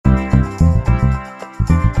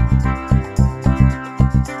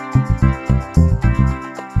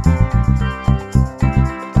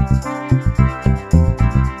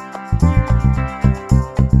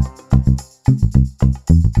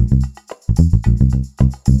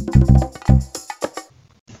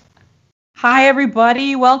Hi,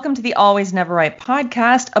 everybody. Welcome to the Always Never Right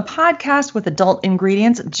podcast, a podcast with adult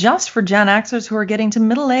ingredients just for Gen Xers who are getting to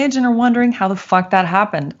middle age and are wondering how the fuck that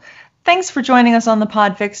happened. Thanks for joining us on the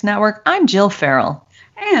Podfix Network. I'm Jill Farrell.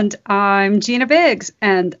 And I'm Gina Biggs.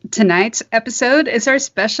 And tonight's episode is our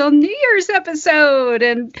special New Year's episode.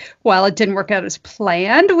 And while it didn't work out as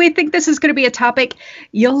planned, we think this is going to be a topic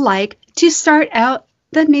you'll like to start out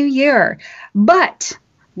the new year. But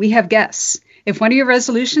we have guests. If one of your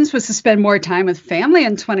resolutions was to spend more time with family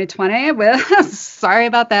in 2020, well, sorry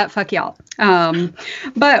about that. Fuck y'all.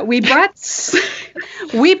 But we brought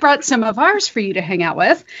some of ours for you to hang out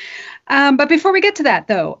with. But before we get to that,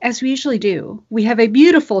 though, as we usually do, we have a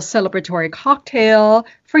beautiful celebratory cocktail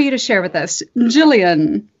for you to share with us.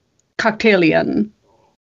 Jillian, cocktailian,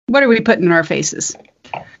 what are we putting in our faces?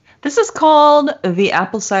 This is called the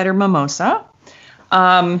Apple Cider Mimosa.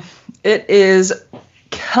 It is...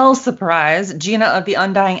 Hell surprise. Gina of the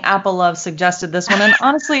Undying Apple Love suggested this one, and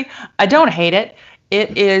honestly, I don't hate it.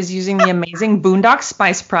 It is using the amazing Boondock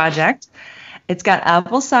Spice Project. It's got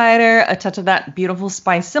apple cider, a touch of that beautiful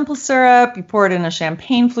spice simple syrup. You pour it in a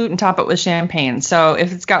champagne flute and top it with champagne. So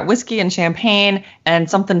if it's got whiskey and champagne and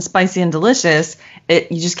something spicy and delicious,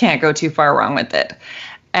 you just can't go too far wrong with it.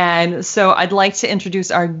 And so I'd like to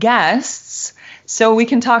introduce our guests so we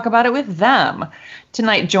can talk about it with them.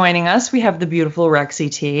 Tonight joining us, we have the beautiful Rexy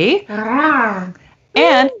T.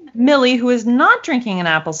 And Millie, who is not drinking an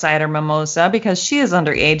apple cider mimosa because she is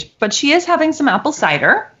underage, but she is having some apple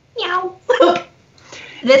cider. Meow.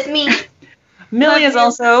 That's me. Millie is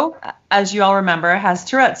also, as you all remember, has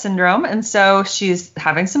Tourette syndrome, and so she's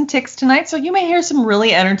having some tics tonight. So you may hear some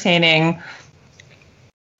really entertaining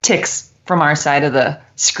tics from our side of the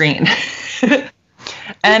screen.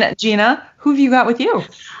 And Gina, who have you got with you?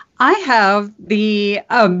 I have the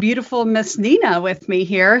beautiful Miss Nina with me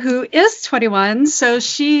here, who is 21. So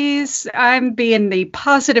I'm being the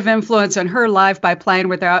positive influence on her life by playing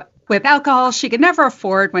with alcohol she could never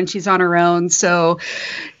afford when she's on her own. So,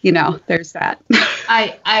 there's that.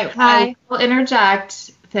 I will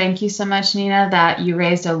interject. Thank you so much, Nina, that you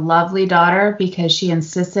raised a lovely daughter because she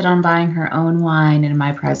insisted on buying her own wine in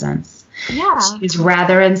my presence. Yeah. She's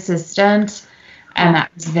rather insistent. And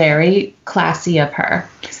that was very classy of her.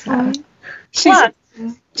 So. She's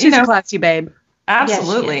a classy babe.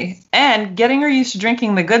 Absolutely. Yes, and getting her used to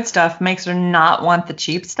drinking the good stuff makes her not want the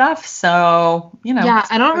cheap stuff. So, Yeah,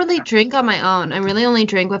 I don't really drink on my own. I really only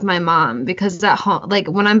drink with my mom because at home, like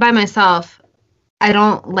when I'm by myself, I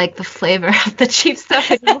don't like the flavor of the cheap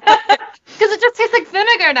stuff anymore. Because it just tastes like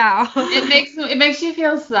vinegar now. It makes you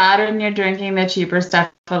feel sad when you're drinking the cheaper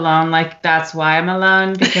stuff alone. Like, that's why I'm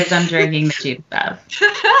alone, because I'm drinking the cheap stuff.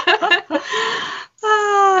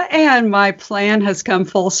 And my plan has come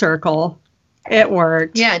full circle. It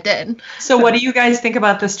worked. Yeah, it did. So what do you guys think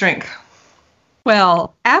about this drink?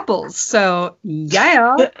 Well, apples. So,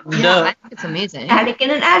 yeah. I think it's amazing. Attic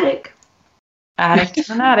in an attic. Attic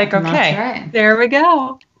in an attic. Okay. That's right. There we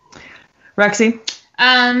go. Rexy?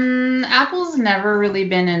 Apple's never really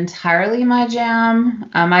been entirely my jam.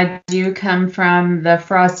 I do come from the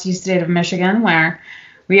frosty state of Michigan, where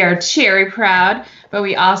we are cherry proud, but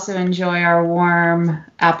we also enjoy our warm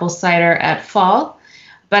apple cider at fall.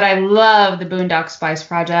 But I love the Boondock Spice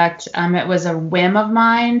Project. It was a whim of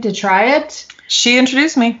mine to try it. She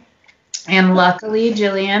introduced me. And luckily,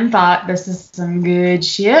 Jillian thought this is some good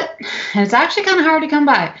shit. And it's actually kind of hard to come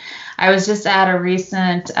by. I was just at a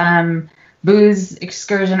recent booze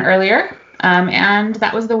excursion earlier, and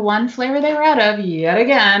that was the one flavor they were out of yet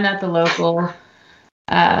again at the local.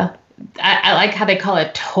 I like how they call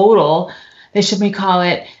it total. They should be call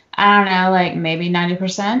it, I don't know, like maybe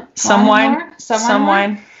 90%. Some wine.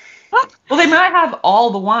 Well, they might have all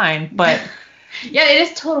the wine, but yeah, it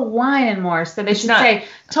is total wine and more. So they should say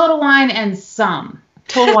total wine and some.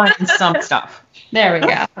 Total wine and some stuff. There we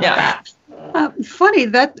go. Yeah. Funny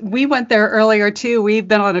that we went there earlier too. We've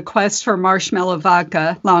been on a quest for marshmallow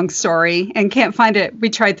vodka, long story, and can't find it. We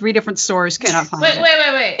tried 3 different stores, cannot find it.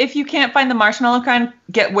 Wait. If you can't find the marshmallow kind,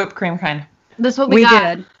 get whipped cream kind. That's what we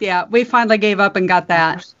got. Did. Yeah, we finally gave up and got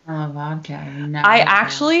that. Marshmallow vodka. No, I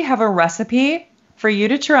actually have a recipe for you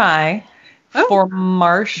to try for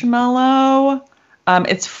marshmallow.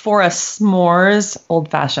 It's for a s'mores old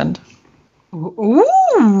fashioned.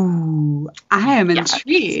 Ooh, I am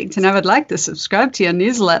intrigued, and I would like to subscribe to your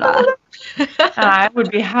newsletter. I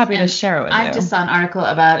would be happy to share it with you. I just saw an article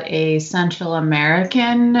about a Central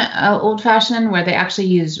American old-fashioned where they actually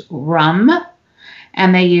use rum,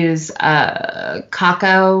 and they use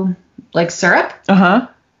cacao, like syrup. Uh-huh.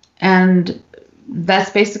 And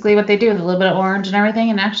that's basically what they do with a little bit of orange and everything,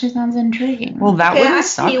 and actually sounds intriguing. Well, that Okay, I wouldn't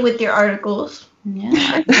see you suck. with your articles. Yeah,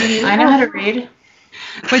 I know how to read.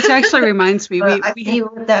 Which actually reminds me, I see you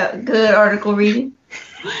with that good article reading.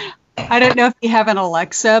 I don't know if you have an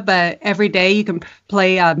Alexa, but every day you can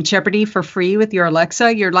play Jeopardy for free with your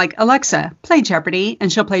Alexa. You're like, Alexa, play Jeopardy,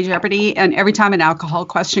 and she'll play Jeopardy. And every time an alcohol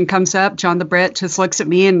question comes up, John the Brit just looks at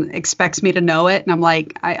me and expects me to know it. And I'm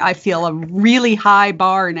like, I feel a really high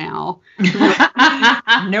bar now.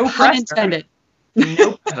 No Pun pressure. intended.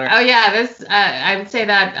 No pressure. Oh yeah, this I would say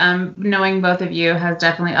that knowing both of you has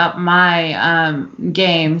definitely upped my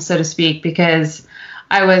game, so to speak, because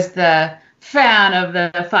I was the fan of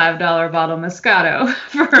the $5 bottle Moscato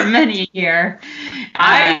for many a year.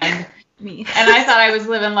 And I thought I was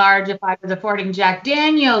living large if I was affording Jack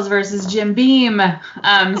Daniels versus Jim Beam.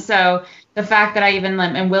 So the fact that I even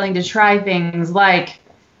am willing to try things like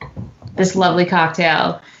this lovely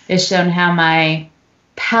cocktail is shown how my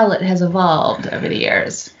palate has evolved over the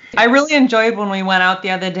years. I really enjoyed when we went out the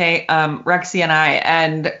other day, Rexy and I,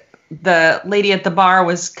 and the lady at the bar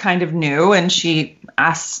was kind of new, and she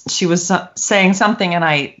was saying something, and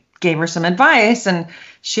I gave her some advice, and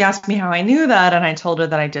she asked me how I knew that, and I told her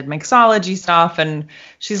that I did mixology stuff, and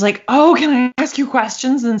she's like, oh, can I ask you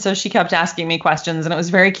questions? And so she kept asking me questions, and it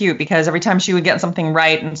was very cute because every time she would get something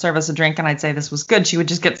right and serve us a drink and I'd say this was good, she would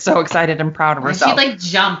just get so excited and proud of herself. She'd like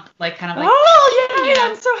jump, like kind of like, oh yeah, yeah.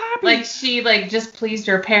 I'm so happy. like she like just pleased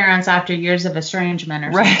her parents after years of estrangement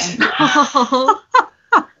or Right. something.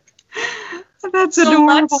 That's So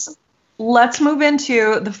adorable. let's move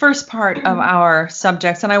into the first part of our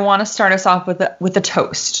subjects, and I want to start us off with a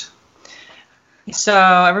toast. So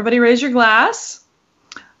everybody raise your glass.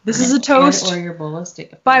 This is a toast Or your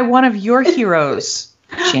ballistic. by one of your heroes,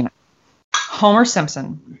 Gina. Homer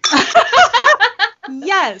Simpson.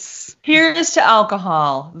 Yes. Here's to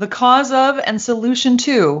alcohol, the cause of and solution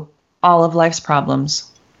to all of life's problems.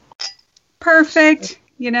 Perfect.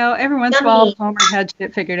 You know, every once in a while, Homer had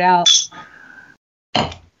shit figured out.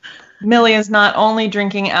 Millie is not only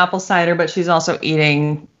drinking apple cider, but she's also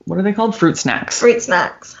eating, what are they called? Fruit snacks. Fruit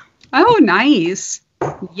snacks. Oh, nice.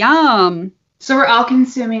 Yum. So we're all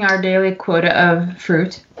consuming our daily quota of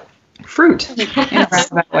fruit Fruit. in a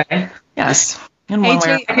roundabout way. Yes. In one way.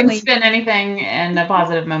 AJ, I can spin anything in a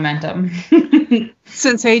positive momentum.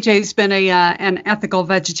 since AJ's been an ethical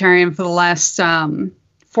vegetarian for the last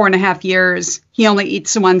 4.5 years, he only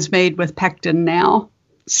eats the ones made with pectin now.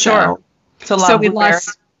 Sure. So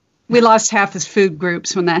we lost half his food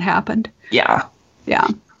groups when that happened. Yeah. Yeah.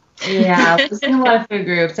 Yeah, losing a lot of food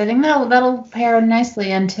groups. I think that'll pair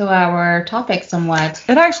nicely into our topic somewhat.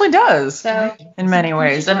 It actually does. So In many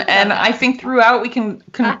ways. And I think throughout we can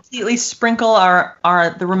completely sprinkle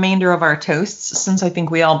the remainder of our toasts, since I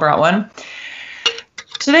think we all brought one.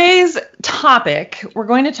 Today's topic, we're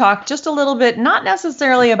going to talk just a little bit, not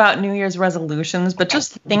necessarily about New Year's resolutions, but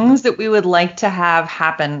just things that we would like to have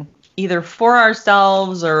happen either for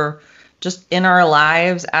ourselves or just in our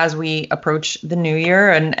lives as we approach the new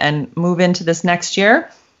year and move into this next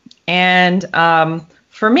year. And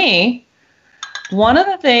for me, one of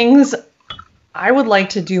the things I would like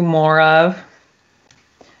to do more of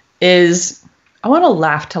is I want to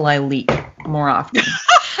laugh till I leak more often.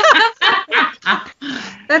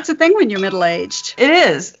 That's a thing when you're middle-aged. It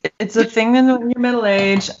is. It's a thing when you're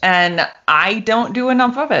middle-aged, and I don't do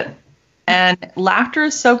enough of it. And laughter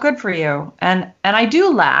is so good for you. And I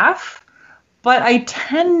do laugh, but I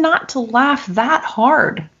tend not to laugh that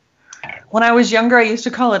hard. When I was younger, I used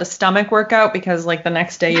to call it a stomach workout because, like, the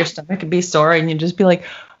next day your stomach would be sore and you'd just be like,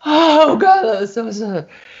 oh, God, that was so sad.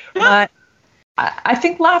 But I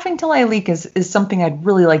think laughing till I leak is something I'd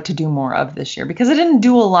really like to do more of this year because I didn't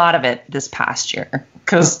do a lot of it this past year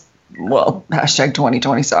because, well, hashtag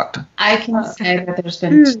 2020 sucked. I can say that there's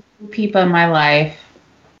been 2 people in my life,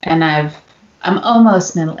 and I'm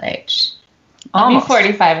almost middle-aged. I'll be Almost.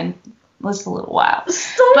 45 in just a little while.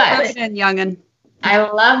 But And youngin'. I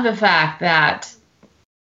love the fact that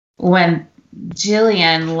when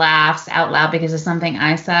Jillian laughs out loud because of something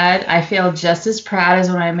I said, I feel just as proud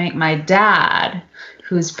as when I make my dad,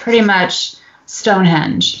 who's pretty much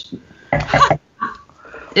Stonehenge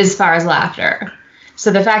as far as laughter.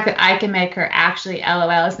 So the fact that I can make her actually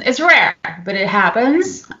LOL, it's rare, but it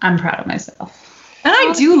happens. I'm proud of myself. And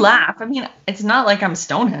I do laugh. I mean, it's not like I'm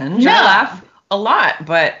Stonehenge. No. I laugh a lot,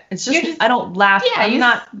 but it's just I don't laugh. Yeah,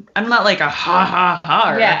 I'm not like a ha ha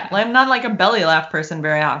ha. Yeah. I'm not like a belly laugh person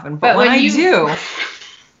very often. But But when when I you-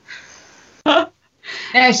 do,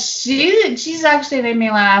 Now, she's actually made me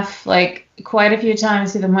laugh like quite a few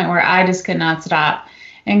times to the point where I just could not stop,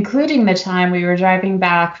 including the time we were driving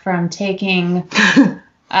back from taking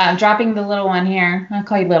dropping the little one here. I'll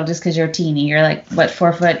call you little just because you're teeny. You're like, what,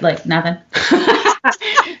 4 foot? Like nothing.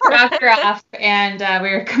 Dropped her off, and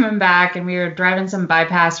we were coming back, and we were driving some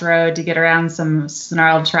bypass road to get around some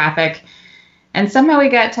snarled traffic. And somehow we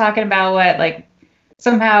got talking about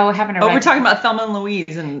somehow having a we're talking about Thelma and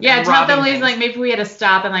Louise and yeah, and Thelma and robbing Louise, things. like maybe we had to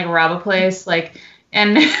stop and like rob a place, like,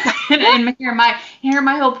 and here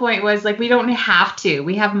my whole point was like we don't have to.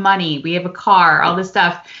 We have money, we have a car, all this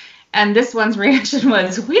stuff. And this one's reaction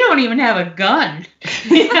was, we don't even have a gun.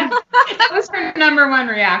 That was her number one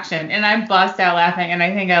reaction. And I bust out laughing. And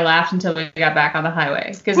I think I laughed until we got back on the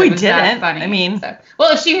highway. Because We it was that didn't. funny. I mean- So,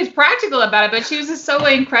 well, she was practical about it, but she was just so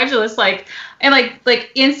incredulous. Like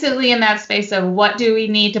instantly in that space of what do we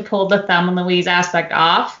need to pull the Thelma and Louise aspect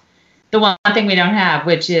off? The one thing we don't have,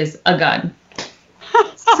 which is a gun.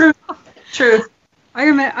 Truth.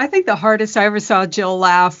 I think the hardest I ever saw Jill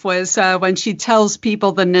laugh was when she tells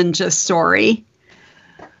people the ninja story.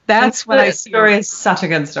 That's when I That see story her, is such a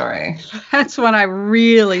good story. that's when I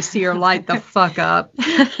really see her light the fuck up.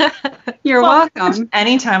 You're Well, welcome.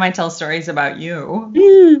 Anytime I tell stories about you.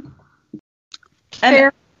 Mm, And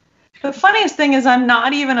fair. the funniest thing is I'm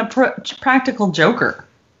not even a practical joker.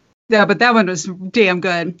 Yeah, but that one was damn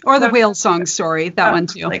good. Or the whale song story, that one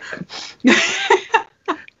too. Like,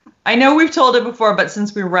 I know we've told it before, but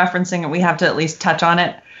since we're referencing it, we have to at least touch on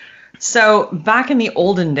it. So back in the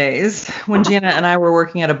olden days, when Gina and I were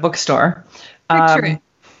working at a bookstore, Picture it.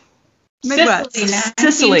 Midwest.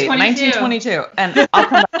 Sicily, 1922. 1922. And I'll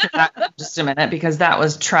come back to that in just a minute because that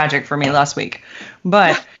was tragic for me last week.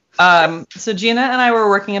 But so Gina and I were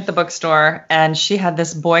working at the bookstore, and she had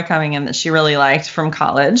this boy coming in that she really liked from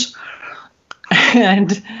college.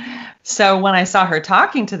 And so when I saw her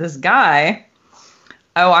talking to this guy,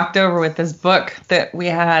 I walked over with this book that we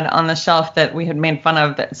had on the shelf that we had made fun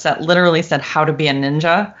of that literally said How to Be a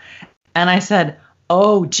Ninja. And I said,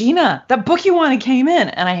 "Oh, Gina, that book you wanted came in."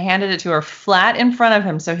 And I handed it to her flat in front of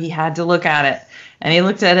him, so he had to look at it. And he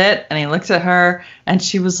looked at it, and he looked at her, and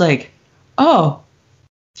she was like, "Oh,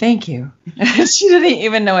 thank you." She didn't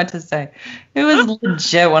even know what to say. It was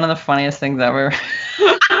legit one of the funniest things ever.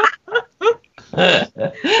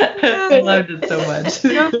 I loved it so much.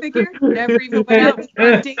 Go figure. Never even went out with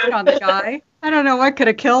a date on the guy. I don't know what could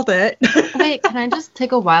have killed it. Wait, can I just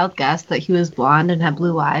take a wild guess that he was blonde and had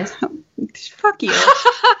blue eyes? Fuck you. You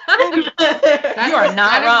are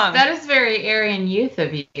not wrong. That is very Aryan youth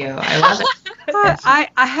of you. I love it. I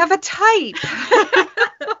have a type. That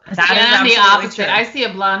See, is I'm the absolutely opposite. true. I see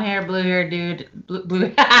a blonde hair, blue hair dude, blue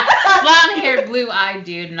blonde haired, blue eyed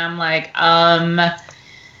dude, and I'm like,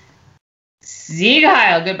 see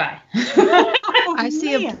Kyle, goodbye. I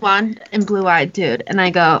see a blonde and blue-eyed dude, and I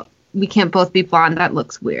go, we can't both be blonde. That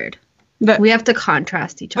looks weird. But- We have to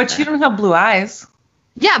contrast each other. But you don't have blue eyes.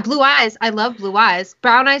 Yeah, blue eyes. I love blue eyes.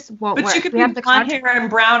 Brown eyes won't But work. you could we be have to blonde hair and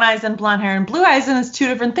brown eyes and blonde hair and blue eyes, and it's two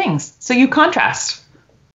different things. So you contrast.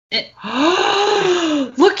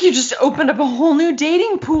 Look, you just opened up a whole new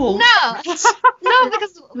dating pool. No, no,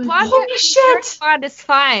 because blonde Holy hair, shit. blonde is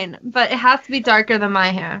fine, but it has to be darker than my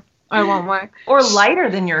hair, or it won't work. Or lighter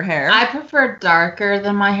than your hair. I prefer darker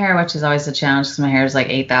than my hair, which is always a challenge because my hair is like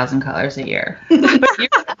 8,000 colors a year.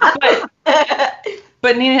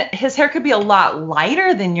 But Nina, his hair could be a lot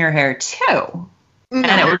lighter than your hair too, and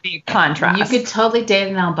it would be a contrast. You could totally date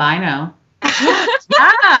an albino.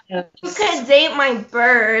 yeah. You could date my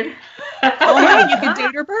bird. Oh, yeah, you could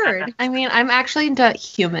date her bird. I mean, I'm actually into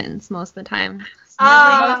humans most of the time.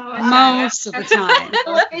 Most of the time.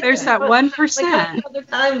 There's that 1%. Like other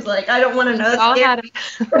times, like I don't want to know. We all had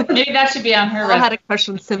Maybe that should be on her a, all had a crush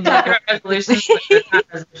on Simba. resolutions. Not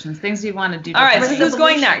resolutions. Things we want to do. All right, so differently. who's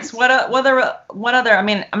going next? What other? I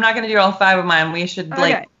mean, I'm not going to do all 5 of mine. We should Okay.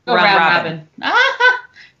 like Go round round robin. robin.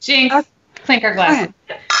 Jinx. Clink our glasses.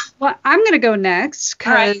 Well, I'm going to go next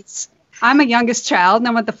because I'm a youngest child and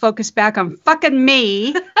I want the focus back on fucking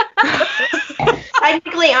me.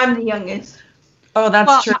 Technically, I'm the youngest. Oh, that's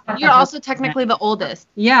Well, true. You're also technically the oldest.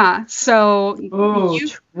 Yeah, so Oh, you-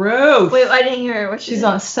 truth. Wait, I didn't hear her. What She's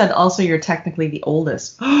said. also you're technically the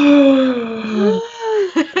oldest. you're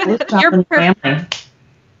family.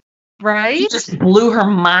 right? You just blew her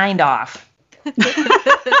mind off.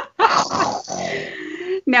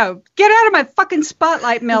 No, get out of my fucking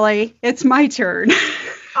spotlight, Millie. It's my turn.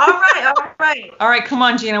 All right, all right. All right, come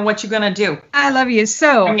on, Gina. What you gonna do? I love you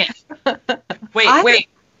so. Bring it. Wait, I- wait.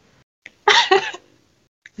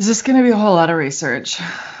 Is this gonna be a whole lot of research?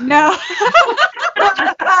 No.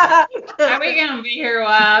 Are we gonna be here a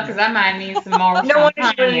while? Because I might need some more. No one is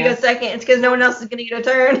time going to here. get a second. It's because no one else is going to get a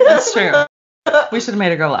turn. That's true. We should have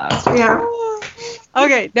made her go last. Yeah.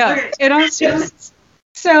 Okay, no. In all seriousness.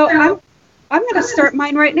 So I'm going to start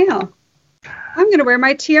mine right now. I'm going to wear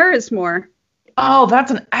my tiaras more. Oh,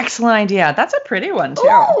 that's an excellent idea. That's a pretty one too.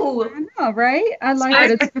 Ooh. I know, right? I like I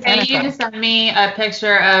it. was gonna say, you just sent me a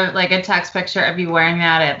picture of, like, a text picture of you wearing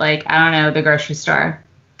that at, like, I don't know, the grocery store.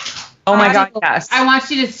 Oh my God, yes. I want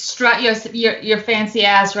you to strut your fancy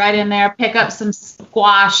ass right in there, pick up some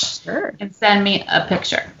squash, Sure. and send me a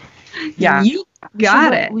picture. Yeah. You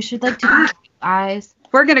got it. We should like do eyes.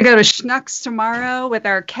 We're going to go to Schnucks tomorrow with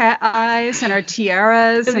our cat eyes and our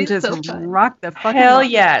tiaras That'd and be just so fun. rock the fucking Hell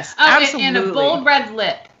world. yes. Oh, Absolutely. and a bold red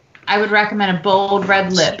lip. I would recommend a bold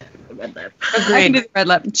red lip. I can do Agreed. the red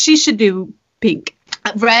lip. She should do pink.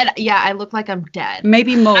 Red, yeah, I look like I'm dead.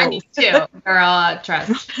 Maybe I mauve. need to, girl.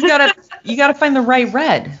 Trust. You gotta find the right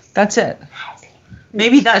red. That's it.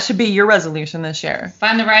 Maybe that should be your resolution this year.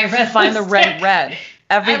 Find the right red. Find the right red.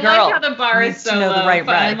 Every I girl like how the bar needs is to so know the low. right red.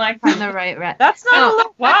 Find, like, Find the right red. That's not a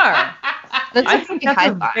low bar. That's I a think pretty that's high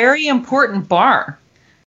a bar. very important bar.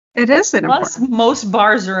 It is an Plus, important. most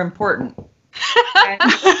bars are important. None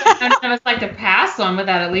of us like to pass one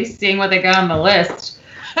without at least seeing what they got on the list.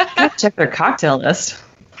 Gotta check their cocktail list.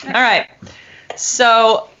 All right.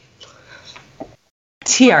 So,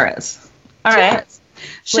 tiaras. All right.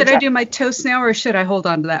 Should I do my toast now or should I hold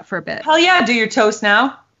on to that for a bit? Hell yeah, do your toast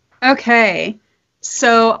now. Okay.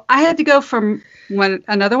 So I had to go from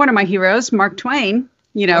another one of my heroes, Mark Twain,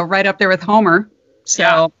 right up there with Homer.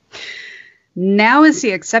 So now is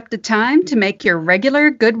the accepted time to make your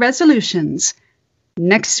regular good resolutions.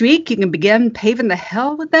 Next week, you can begin paving the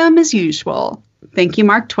hell with them as usual. Thank you,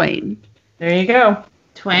 Mark Twain. There you go.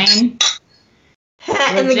 Twain.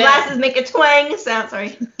 And the glasses make a twang sound.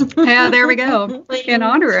 Sorry. Yeah, there we go. In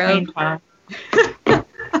honor of.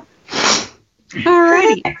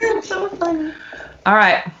 Alrighty. So funny. All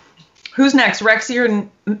right. Who's next? Rexy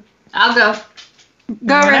or... I'll go.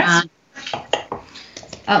 Go, Rex.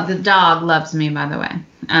 Oh, the dog loves me, by the way.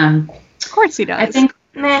 Of course he does. I think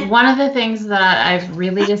Meh. one of the things that I've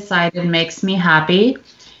really decided makes me happy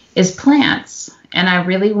is plants. And I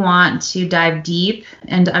really want to dive deep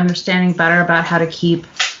into understanding better about how to keep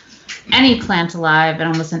any plant alive and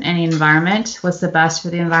almost in any environment. What's the best for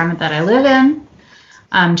the environment that I live in?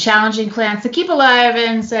 Challenging plants to keep alive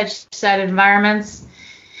in such sad environments.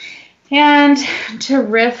 And to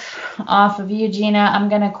riff off of you, Gina, I'm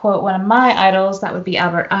going to quote one of my idols. That would be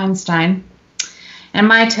Albert Einstein. And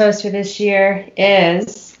my toast for this year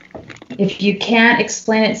is, if you can't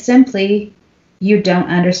explain it simply, you don't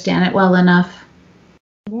understand it well enough.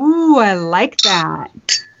 Ooh, I like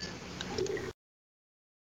that.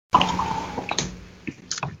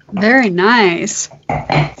 Very nice.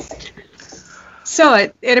 So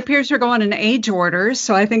it appears we're going in age order,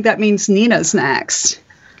 so I think that means Nina's next.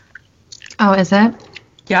 Oh, is it?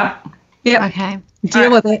 Yep. Yep. Okay.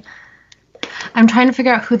 Deal with it. I'm trying to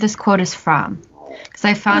figure out who this quote is from. Because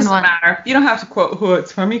I found Doesn't one. matter. You don't have to quote who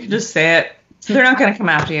it's from. You can just say it. They're not going to come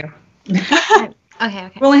after you.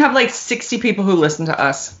 Okay. We only have like 60 people who listen to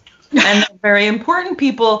us. And they're very important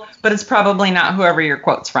people, but it's probably not whoever your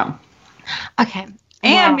quote's from. Okay.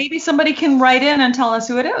 And maybe somebody can write in and tell us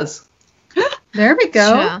who it is. There we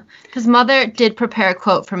go. Because Mother did prepare a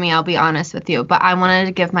quote for me, I'll be honest with you. But I wanted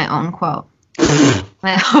to give my own quote.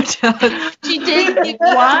 My own joke. She did.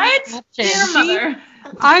 What? Dear mother.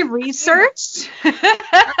 I researched. Is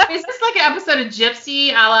this like an episode of Gypsy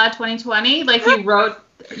a la 2020? Like you wrote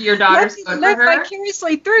your daughter's quote for Live her?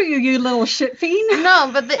 vicariously through you, you little shit fiend. No,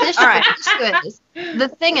 but the issue, the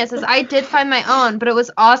thing is I did find my own, but it was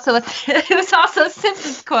also a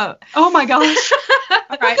Simpsons quote. Oh my gosh.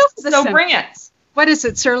 All right, Go for the so Simpsons. bring it. What is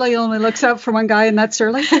it? Surly only looks out for one guy, and that's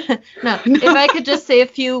Surly? No, if I could just say a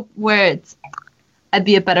few words, I'd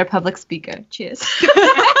be a better public speaker. Cheers.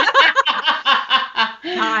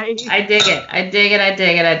 I dig it. I dig it. I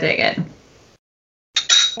dig it. I dig it.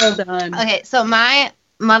 Well done. Okay, so my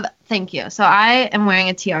mother, thank you. So I am wearing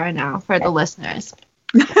a tiara now for the listeners.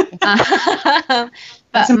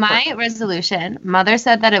 But my resolution, Mother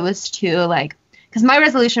said that it was to because my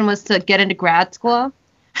resolution was to get into grad school.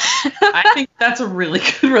 I think that's a really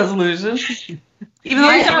good resolution. Even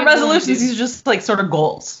though these aren't resolutions, these are just like sort of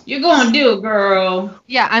goals. You're going to do it, girl.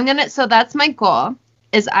 Yeah, so that's my goal,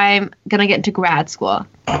 is I'm going to get into grad school.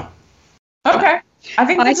 Okay. I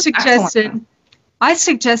think that's excellent. I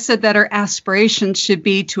suggested that our aspirations should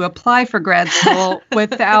be to apply for grad school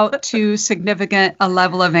without too significant a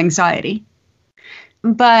level of anxiety.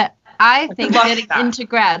 But I think love getting that. into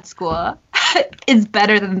grad school is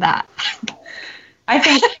better than that. I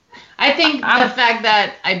think the fact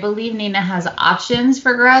that I believe Nina has options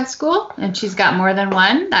for grad school and she's got more than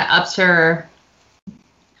one, that ups her.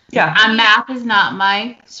 yeah. Math is not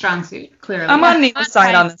my strong suit, clearly. I'm on Nina's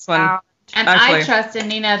side on this one. And Actually. I trust in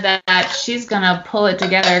Nina that she's going to pull it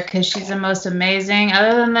together because she's the most amazing.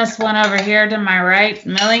 Other than this one over here to my right,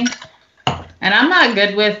 Millie. And I'm not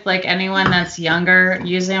good with, like, anyone that's younger.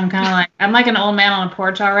 Usually I'm like an old man on a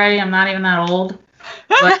porch already. I'm not even that old.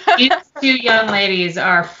 But these two young ladies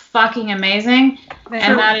are fucking amazing.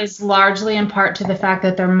 And that is largely in part to the fact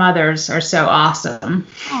that their mothers are so awesome.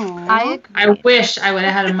 I I wish I would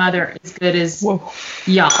have had a mother as good as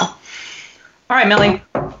y'all. All right, Millie.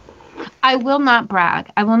 I will not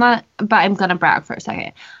brag. I will not, but I'm gonna brag for a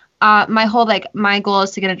second. My goal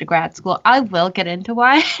is to get into grad school. I will get into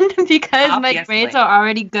one because my Obviously. grades are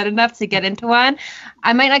already good enough to get into one.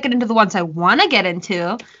 I might not get into the ones I want to get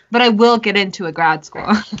into, but I will get into a grad school.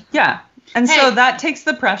 Yeah. And Hey. so that takes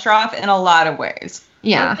the pressure off in a lot of ways.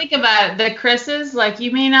 Yeah. Think about it. The Chris's, like,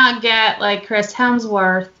 you may not get, like, Chris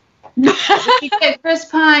Hemsworth. If you get Chris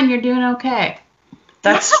Pine, you're doing okay.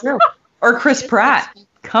 That's true. Or Chris Pratt.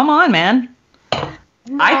 Come on, man.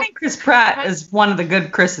 I think Chris Pratt is one of the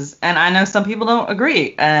good Chris's, and I know some people don't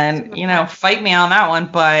agree, and, fight me on that one,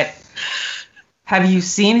 but have you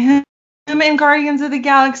seen him in Guardians of the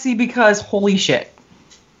Galaxy? Because holy shit.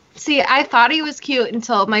 See, I thought he was cute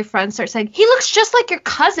until my friends start saying, he looks just like your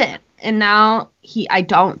cousin. And now I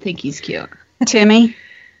don't think he's cute. Timmy.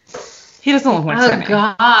 He doesn't look like Oh, Timmy.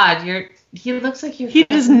 God. He looks like you. He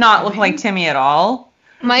does not look like Timmy at all.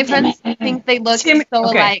 My friends think they look Timmy- so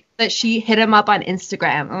okay. alike that she hit him up on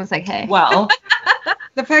Instagram. I was like, hey. Well,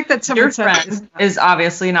 The fact that someone your said friend is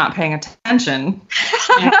obviously not paying attention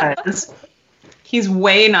because he's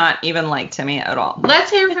way not even like Timmy at all.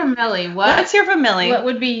 Let's hear from Millie. Let's hear from Millie. What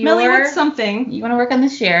would be your... Millie, what's something? You want to work on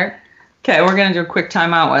this year? Okay, we're gonna do a quick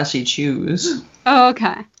timeout while she chews. Oh,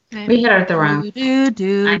 okay. We hit her at the wrong.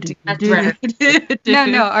 That's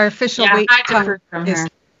right. No, our official Yeah, week I time differ from is- her.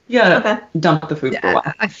 You gotta Okay. dump the food for a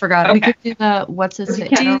while. I forgot. We Okay. could do the, what's his name?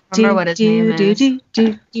 I don't remember what his name is.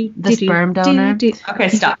 The sperm donor. Okay,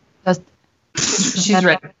 stop. Does- She's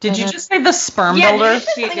ready. Did you just say the sperm Yeah, builder?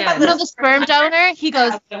 She did. No, the sperm donor. He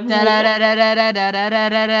goes. Da da da da da da da da da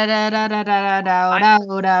da da da da da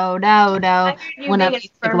da da. Whenever you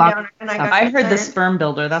take long. I heard the sperm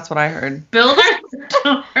builder. That's what I heard. Builder?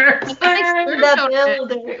 The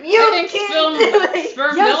builder. You I think can't do it.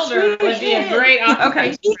 sperm Yes, builder you would be a can. great Okay.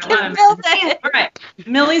 occupation. You for one can of build us. it. All right.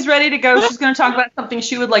 Millie's ready to go. She's going to talk about something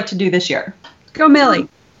she would like to do this year. Go, Millie.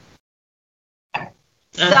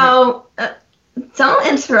 So, don't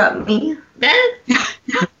interrupt me.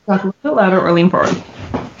 Talk a little bit louder or lean forward.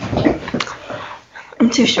 I'm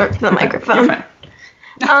too short for the You're microphone.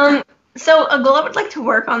 fine. So a goal I would like to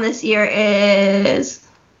work on this year is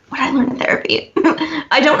what I learned in therapy.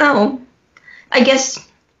 I don't know. I guess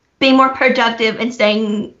being more productive and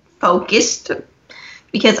staying focused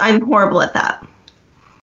because I'm horrible at that.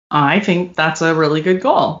 I think that's a really good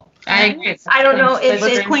goal. I agree. I don't know if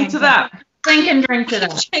Let's it's clink to that. Clink and drink to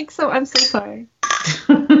that. I'm so sorry.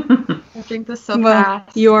 I drink this so Well,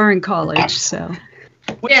 fast. you are in college, so.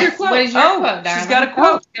 What's your Yes, quote? what is your Oh, quote, darling? she's got a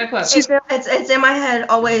quote. Got a quote. It's in my head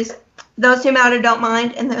always. Those who matter don't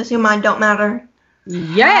mind, and those who mind don't matter.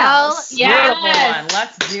 Yes. Yes. Beautiful one.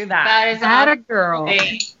 Let's do that. That is That a girl.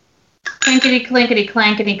 Clinkety, clinkety,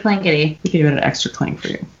 clankety, clankety. We gave it an extra clink for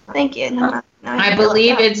you. Thank you. No, I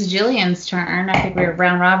believe it's Jillian's turn. I think we're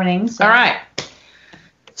round robining. So. All right.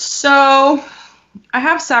 So I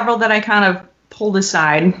have several that I kind of pulled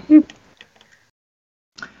aside.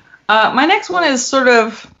 My next one is sort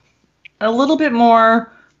of a little bit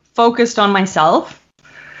more focused on myself.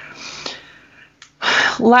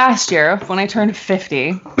 Last year, when I turned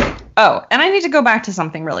 50. Oh, and I need to go back to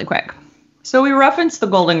something really quick. So we referenced the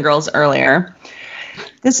Golden Girls earlier.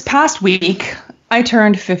 This past week, I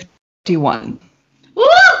turned 51. Woo!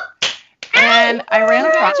 And I ran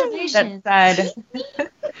a project that said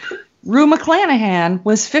Rue McClanahan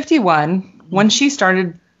was 51 when she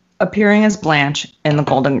started appearing as Blanche in the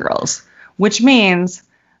Golden Girls, which means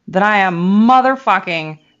that I am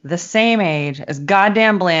motherfucking the same age as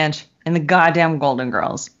goddamn Blanche in the goddamn Golden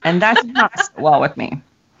Girls. And that's not sit well with me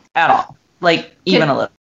at all. Like, even a little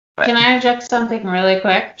bit. Can I interject something really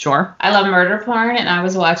quick? Sure. I love murder porn, and I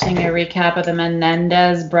was watching a recap of the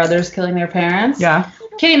Menendez brothers killing their parents. Yeah.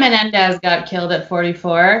 Kitty Menendez got killed at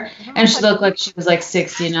 44, and she looked like she was like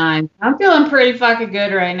 69. I'm feeling pretty fucking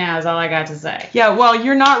good right now, is all I got to say. Yeah, well,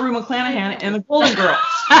 you're not Rue McClanahan in the Golden Girls.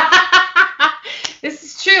 This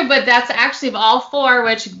is true, but that's actually of all four,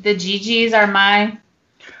 which the GGs are my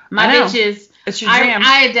I know. bitches. It's your jam.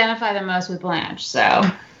 I identify the most with Blanche, so.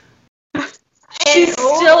 She's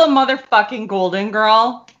still a motherfucking Golden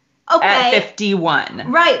Girl at okay.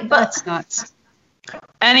 51. Right, but That's nuts.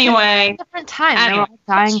 Anyway, Different time. Anyway.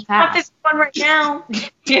 They're all dying Not fast. this one right now.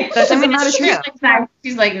 that doesn't matter she's to you.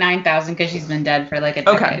 she's like 9,000 because she's been dead for like a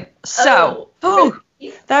decade. Okay, so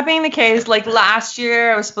that being the case, like last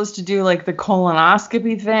year I was supposed to do like the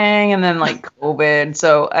colonoscopy thing and then like COVID.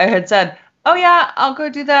 So I had said, oh yeah, I'll go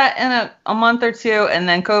do that in a month or two. And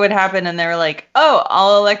then COVID happened and they were like, oh,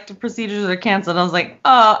 all elective procedures are canceled. I was like,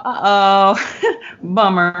 oh,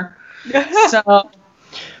 bummer. So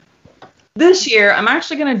this year I'm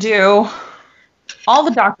actually going to do all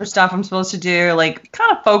the doctor stuff I'm supposed to do, like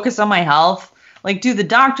kind of focus on my health. Like, do the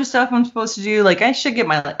doctor stuff I'm supposed to do. Like, I should get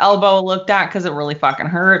my elbow looked at because it really fucking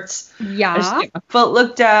hurts. I Yeah. should get my foot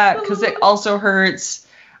looked at because it also hurts.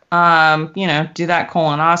 Do that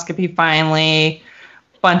colonoscopy finally.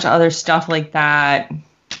 Bunch of other stuff like that.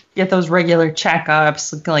 Get those regular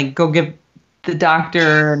checkups. Like, go give the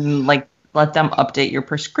doctor and, like, let them update your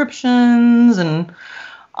prescriptions and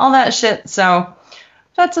all that shit. So,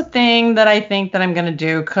 that's a thing that I think that I'm going to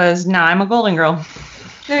do because now I'm a golden girl.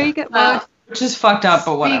 There you go. Which is fucked up,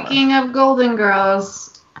 but whatever. Speaking of Golden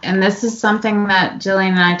Girls, and this is something that Jillian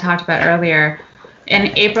and I talked about earlier.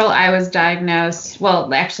 In April, I was diagnosed.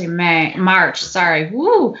 Well, actually, March.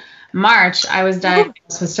 I was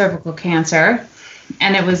diagnosed with cervical cancer,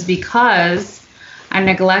 and it was because I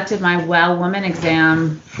neglected my Well Woman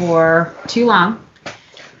exam for too long,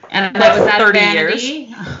 and that was out of 30 vanity.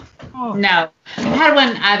 years? No, I had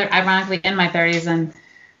one ironically in my 30s, and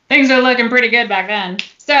things were looking pretty good back then.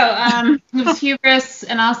 So it was hubris,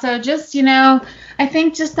 and also just, I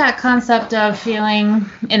think just that concept of feeling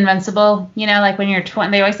invincible, like when you're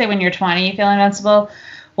 20, they always say when you're 20, you feel invincible.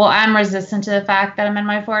 Well, I'm resistant to the fact that I'm in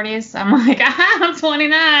my 40s. I'm like, I'm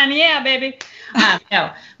 29. Yeah, baby.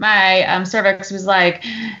 No, my cervix was like,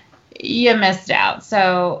 you missed out.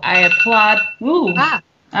 So I applaud. Ooh,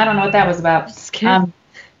 I don't know what that was about.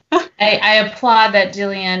 I applaud that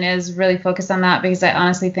Jillian is really focused on that because I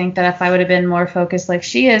honestly think that if I would have been more focused like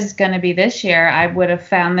she is going to be this year, I would have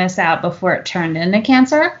found this out before it turned into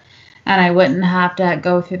cancer, and I wouldn't have to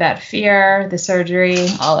go through that fear, the surgery,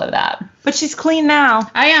 all of that. But she's clean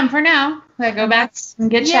now. I am for now. I go back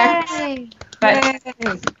and get checked. But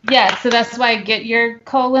yeah, so that's why get your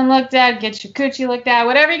colon looked at, get your coochie looked at,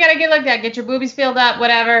 whatever you got to get looked at, get your boobies filled up,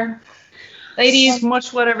 whatever. Ladies,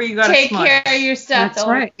 Smush whatever you got to take smush. care of your stuff. That's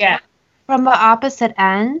right. Yeah. From the opposite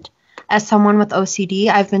end, as someone with OCD,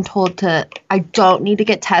 I've been told I don't need to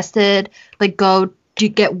get tested, like go to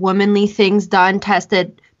get womanly things done,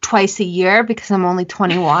 tested twice a year because I'm only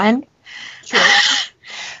 21. True.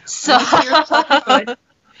 So, Have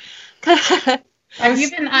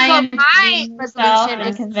you been my IMDb yourself resolution and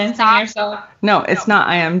is convincing stop- yourself? No, it's not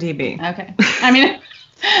IMDb. Okay. I mean,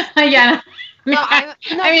 yeah.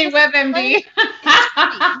 I mean, WebMD.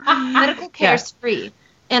 medical care is free,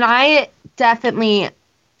 and I definitely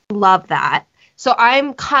love that. So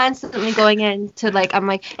I'm constantly going into I'm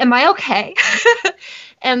like, am I okay?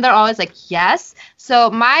 And they're always like, yes.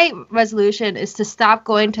 So my resolution is to stop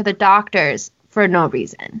going to the doctors for no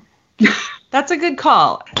reason. That's a good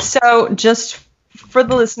call. So just for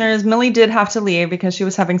the listeners, Millie did have to leave because she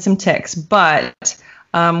was having some tics, but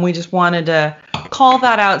we just wanted to call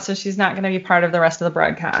that out so she's not going to be part of the rest of the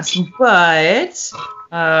broadcast. But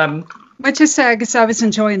Which is sad because I was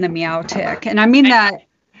enjoying the meow tick. And I mean that,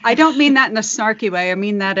 I don't mean that in a snarky way. I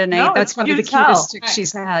mean that in No, that's it's one of the cute as hell. cutest ticks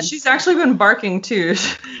she's had. she's actually been barking too.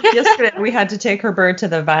 Yesterday we had to take her bird to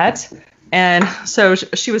the vet, and so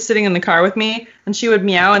she was sitting in the car with me, and she would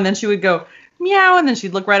meow, and then she would go meow, and then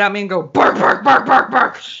she'd look right at me and go bark, bark, bark, bark,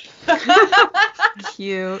 bark.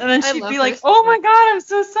 Cute. And then she'd be like, "Oh my god, I'm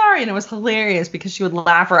so sorry," and it was hilarious because she would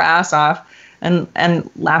laugh her ass off and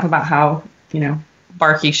laugh about how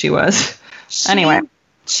barky she was. Anyway,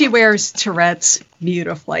 She wears Tourette's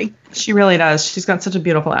beautifully. she really does. She's got such a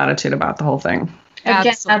beautiful attitude about the whole thing. Again,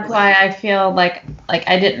 Absolutely. that's why I feel like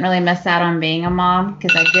I didn't really miss out on being a mom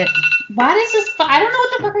because I get. Why does this? I don't know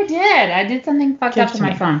what the fuck I did. I did something fucked Give up it to to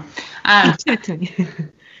my me. phone.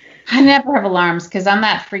 I never have alarms because I'm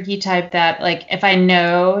that freaky type that if I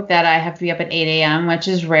know that I have to be up at 8 a.m., which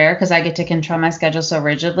is rare because I get to control my schedule so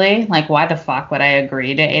rigidly. Like, why the fuck would I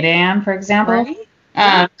agree to 8 a.m., for example? Right?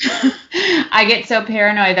 I get so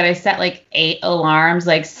paranoid that I set 8 alarms,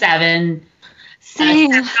 7,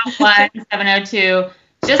 Same. 7:01, 7:02,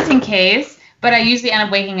 just in case. But I usually end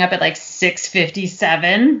up waking up at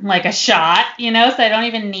 6:57, like a shot, so I don't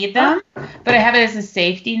even need them. But I have it as a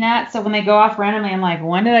safety net. So when they go off randomly, I'm like,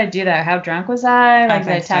 when did I do that? How drunk was I? Did I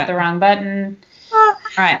fixed tap it. the wrong button? All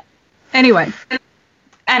right. Anyway.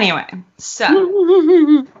 So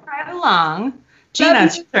right along. Gina,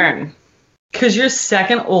 it's your turn. Because you're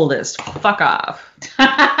second oldest. Fuck off.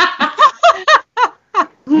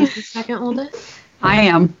 Who's the second oldest? I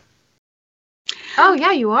am. Oh,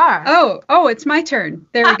 yeah, you are. Oh, it's my turn.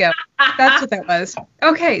 There we go. That's what that was.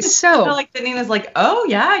 Okay, I so. feel like Nina's like, oh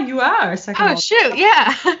yeah, you are. Second Oh, oldest. shoot,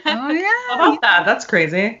 yeah. Oh, How yeah. about that? That's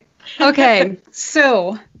crazy. Okay,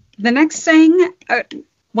 so the next thing,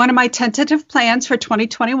 one of my tentative plans for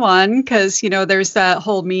 2021, because, there's that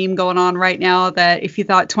whole meme going on right now that if you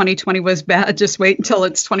thought 2020 was bad, just wait until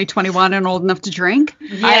it's 2021 and old enough to drink.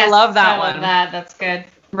 I love that I love one. that. That's good.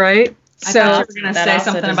 Right? I So, thought you were going to That say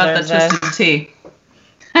also something about the deserves twisted tea.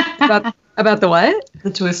 about the what?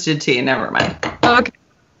 The twisted tea. Never mind. Okay.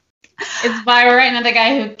 It's viral right now. The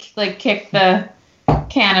guy who kicked the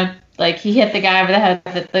can of he hit the guy over the head,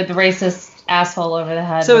 the racist asshole over the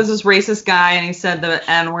head. So it was this racist guy, and he said the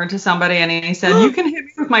N-word to somebody, and he said, "You can hit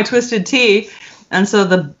me with my twisted tea." And so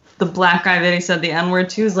the black guy that he said the N-word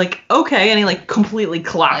to was like, "Okay," and he completely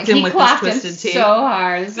clocked him with his clocked twisted him tea. so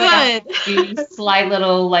hard. This is like Good. a slight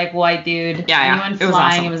little white dude. Yeah, And he went it was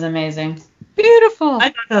flying. awesome. It was amazing. Beautiful. I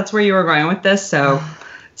thought that's where you were going with this, so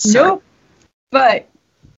sorry. Nope. But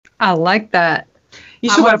I like that. You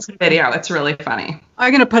should watch the video. It's really funny.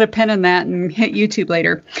 I'm going to put a pin in that and hit YouTube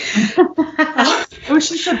later. Oh,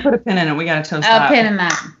 she should put a pin in it. We gotta toast I'll that. pin in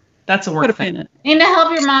that. That's a Put work a thing. pin in it. You need to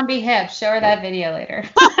help your mom be hip. Show her that video later.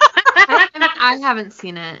 I haven't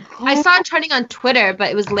seen it. I saw it trending on Twitter, but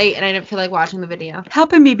it was late and I didn't feel like watching the video.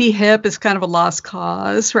 Helping me be hip is kind of a lost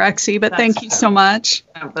cause, Rexy, but That's thank you true. so much.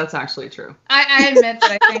 Oh, that's actually true. I admit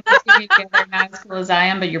that I think the two of you are not as cool as I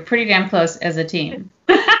am, but you're pretty damn close as a team.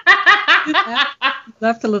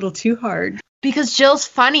 Left a little too hard. Because Jill's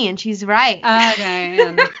funny and she's right. Okay,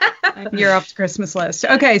 and you're off the Christmas list.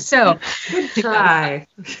 Okay, so, Try.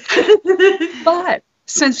 but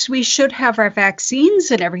since we should have our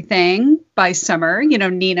vaccines and everything by summer,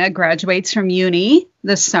 Nina graduates from uni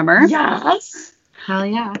this summer. Yes. Hell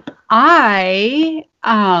yeah. I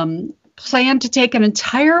plan to take an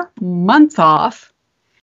entire month off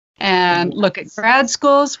and look at grad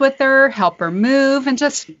schools with her, help her move, and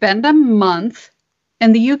just spend a month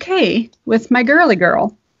in the UK with my girly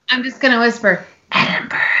girl. I'm just going to whisper,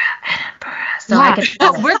 Edinburgh. So Yeah. I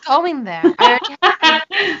can We're going there. I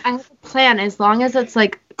have a plan. As long as it's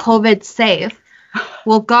COVID safe,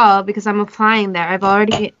 we'll go because I'm applying there.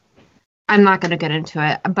 I'm not going to get into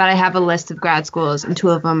it, but I have a list of grad schools and 2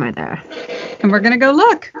 of them are there. And we're going to go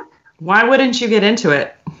look. Why wouldn't you get into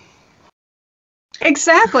it?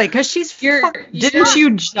 Exactly, because she's Didn't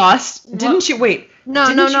you wait?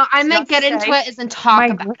 No. I meant get into it as in talk My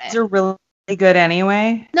about grades it. are really good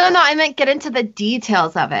anyway. No, I meant get into the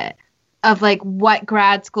details of it. Of what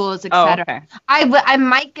grad schools, etc. okay. I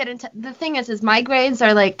might get into the thing is my grades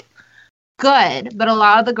are good, but a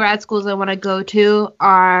lot of the grad schools I want to go to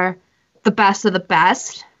are the best of the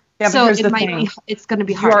best. Yeah, but so here's it the might thing. be it's going to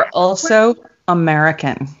be You hard. are also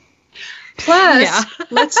American. Plus, Yeah.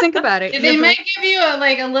 let's think about it. They might give you a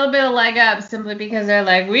little bit of leg up simply because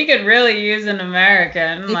they're we could really use an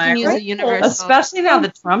American. They can use a universal. Especially now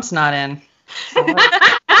that Trump's not in.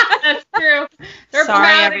 That's true. They're Sorry,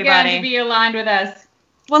 proud everybody. again to be aligned with us.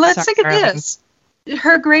 Well, let's think of Sorry. this.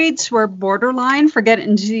 Her grades were borderline for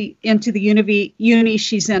getting into the uni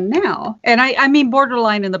she's in now. And I mean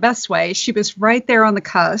borderline in the best way. She was right there on the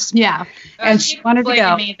cusp. Yeah. And she wanted to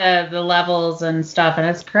go. Me the levels and stuff, and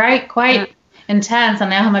it's quite intense. I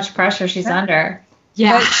know how much pressure she's under.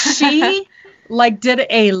 Yeah. But she did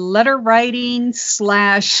a letter writing /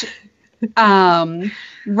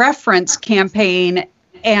 reference campaign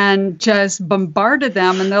and just bombarded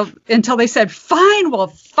them until they said, fine, we'll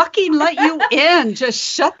fucking let you in. Just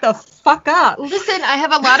shut the fuck up. Listen, I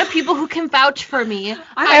have a lot of people who can vouch for me.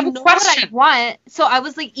 I have a know what question. I want. So I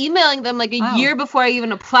was emailing them a year before I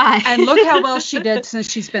even applied. And look how well she did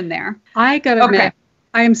since she's been there. I gotta admit,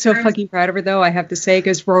 I am so fucking proud of her, though, I have to say,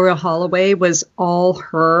 because Royal Holloway was all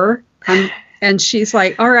her. And she's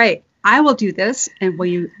like, all right, I will do this, and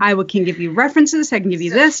can give you references, I can give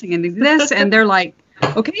you this, I can give you this. And they're like,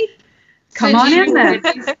 okay, come on in then.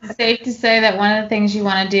 It's safe to say that one of the things you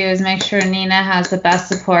want to do is make sure Nina has the best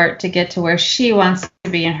support to get to where she wants to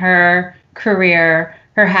be in her career,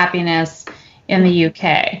 her happiness in the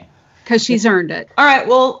UK. Because she's earned it. All right,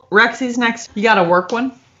 well, Rexy's next. You got a work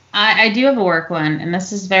one? I do have a work one, and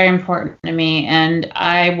this is very important to me, and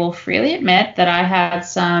I will freely admit that I had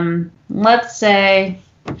some, let's say,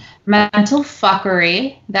 mental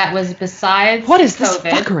fuckery that was besides What is this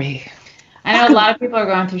COVID. fuckery? I know a lot of people are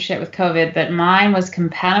going through shit with COVID, but mine was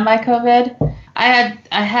compounded by COVID. I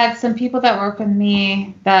had some people that work with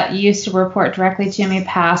me that used to report directly to me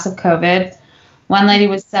pass of COVID. One lady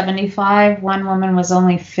was 75, one woman was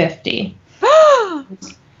only 50.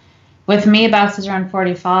 with me about to turn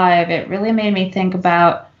 45, it really made me think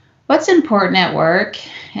about what's important at work.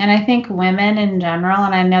 And I think women in general,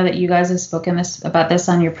 and I know that you guys have spoken about this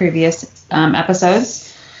on your previous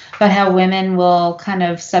episodes, about how women will kind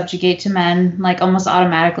of subjugate to men like almost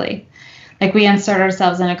automatically. Like we insert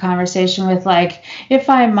ourselves in a conversation with like, if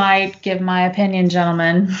I might give my opinion,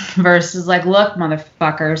 gentlemen, versus like, look,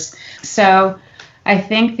 motherfuckers. So I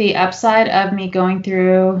think the upside of me going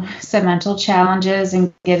through some mental challenges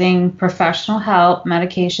and getting professional help,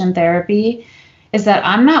 medication, therapy, is that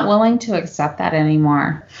I'm not willing to accept that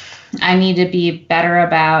anymore. I need to be better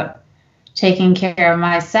about taking care of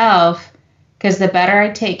myself, because the better I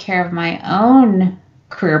take care of my own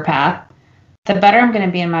career path, the better I'm going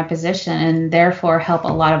to be in my position and therefore help a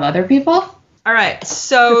lot of other people. All right.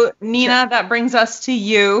 So, Nina, that brings us to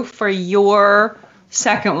you for your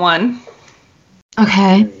second one.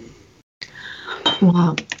 Okay.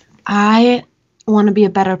 Well, I want to be a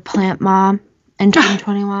better plant mom in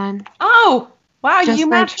 2021. Oh, wow. Just You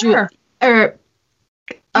like matched her. Or,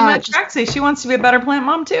 You matched Rexy. She wants to be a better plant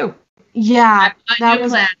mom, too. yeah. That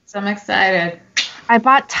was plans. I'm excited. I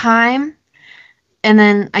bought time, and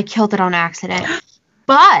then I killed it on accident.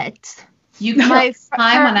 But You got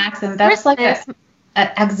time on accident. That's like an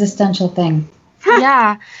existential thing.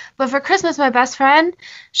 yeah. But for Christmas, my best friend,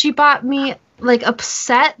 she bought me like a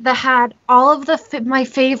set that had all of my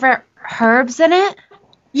favorite herbs in it.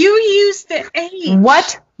 You used the H.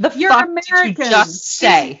 What the You're fuck American. did you just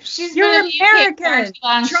say? She's You're been in the UK American. for too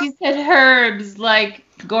long. She said herbs like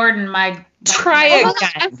Gordon, my Try Oh my again.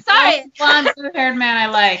 God, I'm sorry. blonde blue-haired man I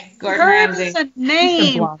like. Gordon Herb Ramsay. is a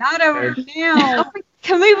name, Blonde not a noun.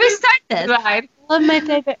 Can we restart this? Right. Love my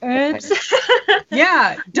favorite herbs.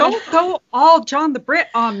 Yeah, don't go all John the Brit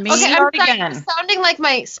on me. Okay, I'm Start sorry, again. I'm sounding like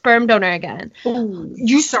my sperm donor again.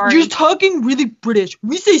 Sorry. talking really British.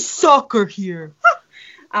 We say soccer here.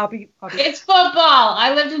 I'll be. It's football.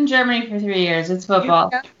 I lived in Germany for 3 years. It's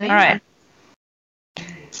football. All right.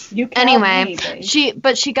 You count Anyway, me,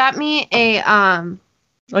 babe. she got me a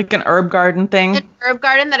Like an herb garden thing. an herb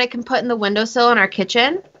garden that I can put in the windowsill in our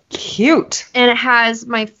kitchen, Cute. and it has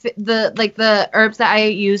the herbs that I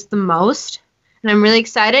use the most, and I'm really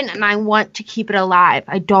excited, and I want to keep it alive.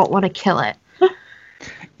 I don't want to kill it.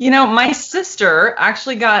 You know, my sister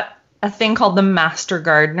actually got a thing called the Master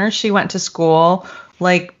Gardener. She went to school,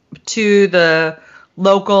 like, to the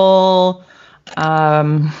local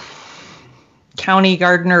county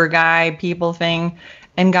gardener guy people thing,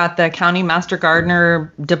 and got the county Master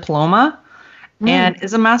Gardener diploma, and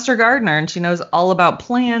is a Master Gardener, and she knows all about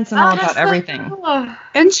plants and all about everything.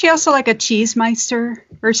 Isn't she also like a cheesemeister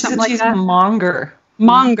or She's something like a that? monger.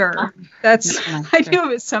 Monger. That's Yeah. I knew it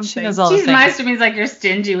was She something. knows all the Cheese things. meister means like you're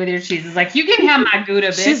stingy with your cheese. It's like, you can have my Gouda,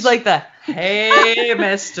 bitch. She's like the, hey,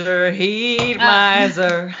 Mr. Heat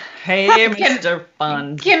Miser. Hey, Mr.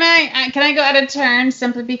 Fun. Can I go out of turn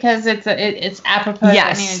simply because it's apropos of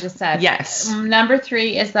Yes. what Nina just said? Yes. Number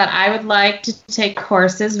 3 is that I would like to take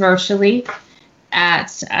courses virtually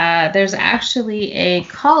at there's actually a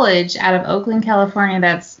college out of Oakland, California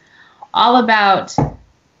that's all about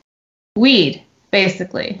weed,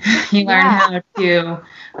 basically. You learn how to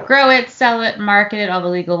grow it, sell it, market it, all the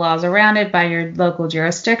legal laws around it by your local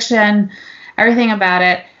jurisdiction, everything about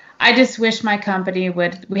it. I just wish my company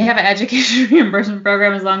we have an education reimbursement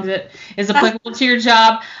program as long as it is applicable to your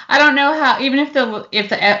job. I don't know how, even if the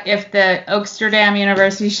Oaksterdam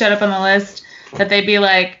University showed up on the list, that they'd be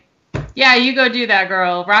like, yeah, you go do that,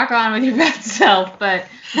 girl. Rock on with your best self. But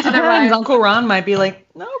otherwise, Uncle Ron might be like,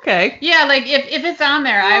 okay. yeah, like if it's on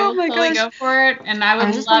there, I will my totally gosh. go for it, and I would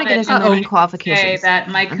I just love want to get it. us my own Say qualifications. that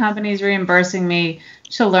my company's reimbursing me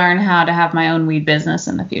to learn how to have my own weed business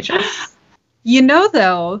in the future. You know,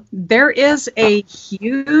 though, there is a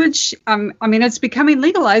huge. I mean, it's becoming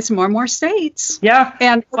legalized in more and more states. Yeah.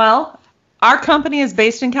 And Well, our company is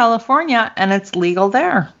based in California, and it's legal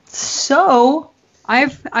there. So, I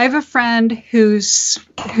have a friend who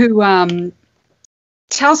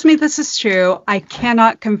tells me this is true. I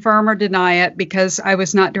cannot confirm or deny it because I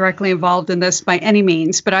was not directly involved in this by any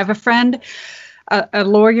means. But I have a friend, a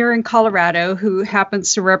lawyer in Colorado, who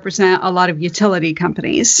happens to represent a lot of utility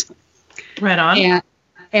companies. right on.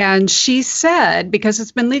 And she said, because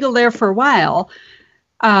it's been legal there for a while,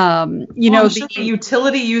 The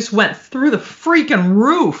utility use went through the freaking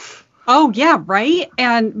roof. oh yeah, right.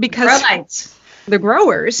 And because Right. the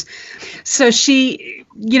growers, so she,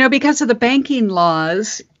 because of the banking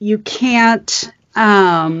laws, you can't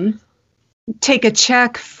take a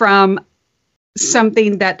check from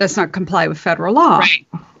something that does not comply with federal law. Right.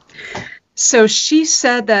 So she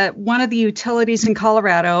said that one of the utilities in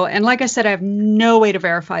Colorado, and like I said, I have no way to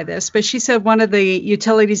verify this, but she said one of the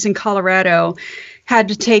utilities in Colorado had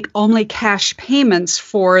to take only cash payments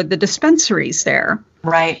for the dispensaries there.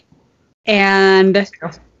 Right. And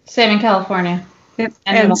Same in California. okay,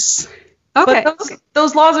 But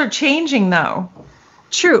those laws are changing, though.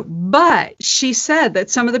 true. But she said that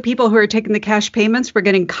some of the people who are taking the cash payments were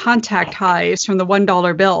getting contact highs from the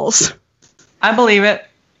 $1 bills. I believe it.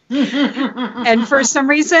 And for some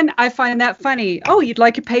reason, I find that funny. Oh, you'd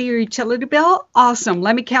like to pay your utility bill? Awesome.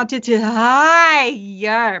 Let me count it to hi.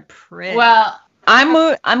 You're pretty. Well,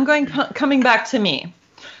 I'm coming back to me.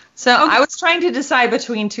 So Okay. I was trying to decide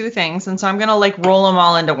between two things, and so I'm gonna like roll them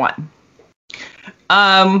all into one.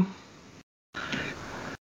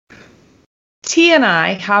 T and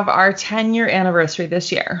I have our 10-year anniversary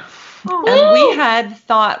this year. And we had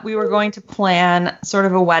thought we were going to plan sort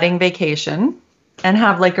of a wedding vacation and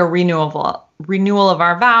have like a renewal of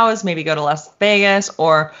our vows, maybe go to Las Vegas,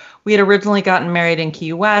 or we had originally gotten married in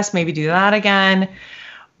Key West, maybe do that again.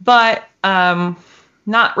 But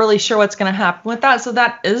not really sure what's going to happen with that. So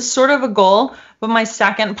that is sort of a goal. But my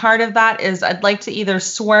second part of that is I'd like to either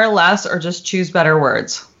swear less or just choose better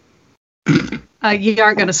words. You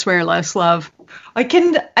aren't going to swear less, love. I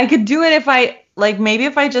could do it if maybe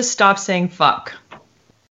if I just stop saying fuck.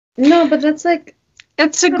 No, but that's like,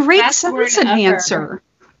 It's a The great best sentence word ever. enhancer.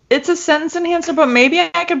 It's a sentence enhancer, but maybe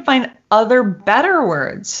I could find other better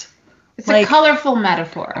words. it's Like- a colorful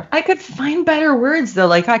metaphor. I could find better words though.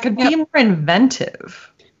 Like I could be more inventive.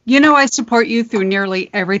 You know, I support you through nearly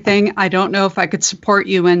everything. I don't know if I could support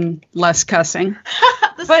you in less cussing.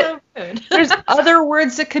 that's But- so rude. There's other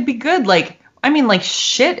words that could be good. Like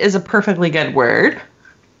shit is a perfectly good word.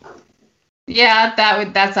 Yeah,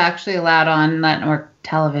 that's actually allowed on network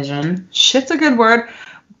television. Shit's a good word.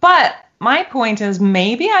 But my point is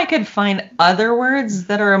maybe I could find other words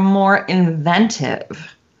that are more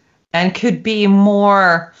inventive and could be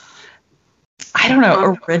more, I don't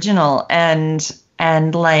know, original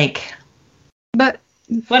and like, But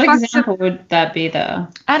What Fuck's example would that be, though?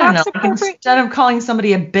 I don't know. Fuck's Like, appropriate. instead of calling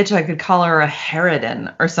somebody a bitch, I could call her a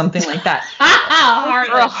harridan or something like that.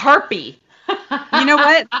 Or a harpy. you know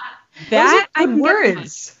what? That Those I are can good get-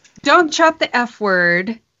 words. Don't drop the F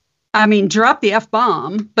word. I mean, drop the F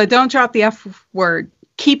bomb, but don't drop the F word.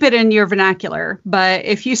 Keep it in your vernacular. But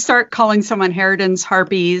if you start calling someone harridans,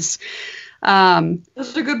 harpies,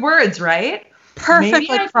 Those are good words, right? perfectly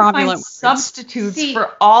Maybe I can fraudulent find words. substitutes See, for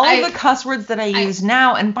all I- of the cuss words that I use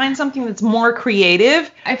now and find something that's more creative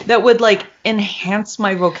I- that would like enhance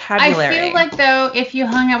my I vocabulary. feel like, though, if you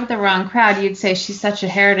hung out with the wrong crowd, you'd say she's such a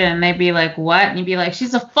harridan, and they'd be like, what? And you'd be like,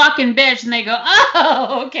 she's a fucking bitch, and they go,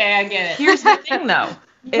 oh, okay, I get it. Here's the thing though.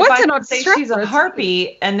 If What's I an say abstract she's a word?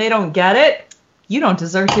 harpy and they don't get it, you don't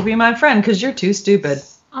deserve to be my friend because you're too stupid.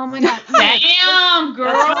 Oh my god. Damn, girl.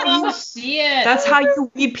 That's how you- Shit. That's how you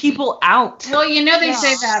weed people out. Well, you know they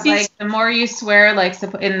say that, like, the more you swear, like,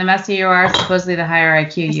 in the messier you are, supposedly the higher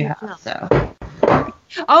IQ you have, so.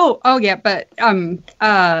 Oh yeah, but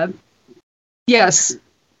yes,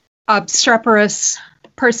 obstreperous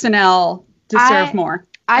personnel deserve I- more.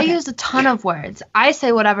 I use a ton of words. I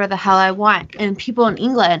say whatever the hell I want, and people in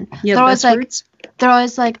England, Yeah, they're always best like, words.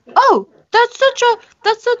 "Oh, that's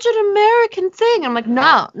such an American thing." I'm like,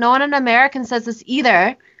 no one in American says this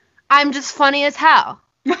either. I'm just funny as hell.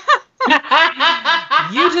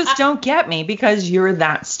 You just don't get me because you're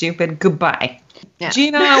that stupid. Goodbye. Yeah.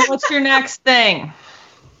 Gina, what's your next thing?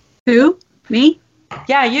 Who? Me?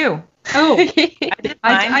 Yeah, you. Oh, I did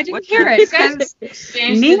I mine. didn't What's hear your- it. 'Cause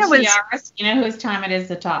Exchange Nina the was- tiaras. You know whose time it is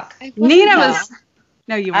to talk. Nina was.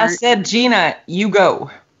 No, you I weren't. said, Gina, you go.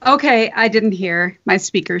 Okay, I didn't hear. My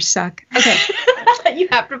speakers suck. Okay. You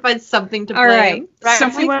have to find something to All right. Right, So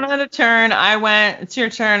so we went on a turn. I went, it's your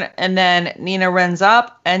turn, and then Nina runs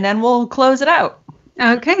up, and then we'll close it out.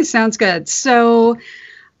 Okay, sounds good. So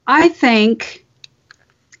I think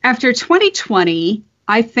after 2020,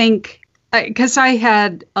 I think, because I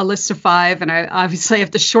had a list of 5, and I obviously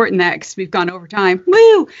have to shorten that because we've gone over time.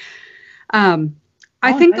 Woo!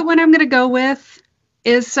 I think the one I'm going to go with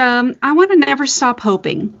is I want to never stop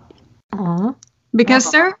hoping. Aw. Because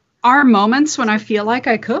there are moments when I feel like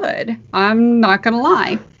I could. I'm not going to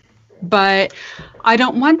lie. But I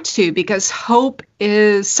don't want to because hope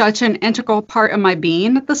is such an integral part of my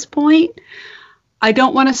being at this point. I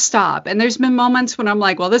don't want to stop. And there's been moments when I'm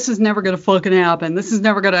like, well, this is never going to fucking happen. This is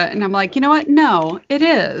never going to. And I'm like, you know what? No, it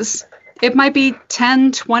is. It might be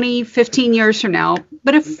 10, 20, 15 years from now,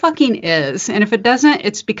 but it fucking is. And if it doesn't,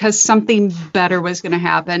 it's because something better was going to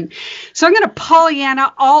happen. So I'm going to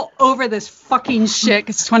Pollyanna all over this fucking shit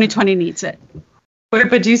because 2020 needs it. Wait,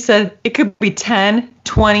 but you said it could be 10,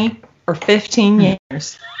 20, or 15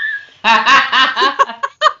 years.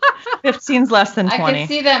 15's less than 20. I can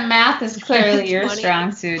see that math is clearly your 20.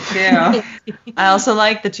 strong suit too. I also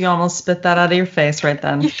like that you almost spit that out of your face right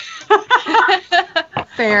then.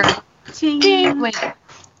 Fair. Wait.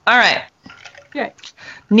 All right. Okay.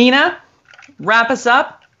 Nina, wrap us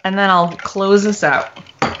up, and then I'll close us out.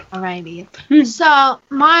 Alrighty. So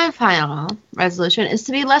my final resolution is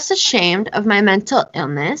to be less ashamed of my mental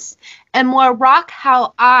illness and more rock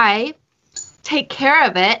how I take care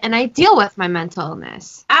of it and I deal with my mental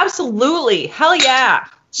illness. Absolutely. Hell yeah.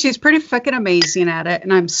 She's pretty fucking amazing at it,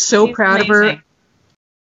 and I'm so She's proud of her. amazing.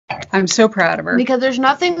 I'm so proud of her. Because there's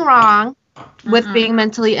nothing wrong with being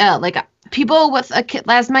mentally ill. Like people with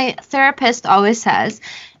as my therapist always says,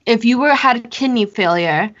 if you had kidney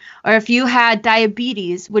failure or if you had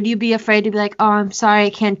diabetes, would you be afraid to be like, oh, I'm sorry, I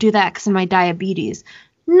can't do that because of my diabetes?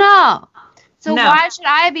 No. So No. why should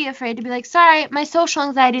I be afraid to be like, sorry, my social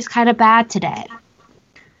anxiety is kind of bad today?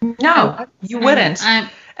 No, you wouldn't.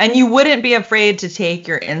 And you wouldn't be afraid to take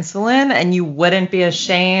your insulin, and you wouldn't be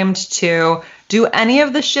ashamed to do any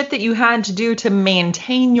of the shit that you had to do to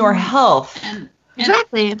maintain your health.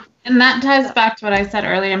 Exactly. And that ties back to what I said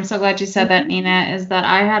earlier. I'm so glad you said that, Nina, is that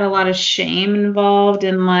I had a lot of shame involved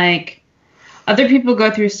in, like, other people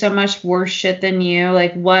go through so much worse shit than you.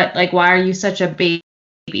 Like, why are you such a baby?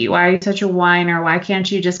 Why are you such a whiner? Why can't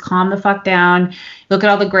you just calm the fuck down? Look at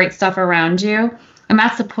all the great stuff around you. And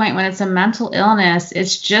that's the point. When it's a mental illness,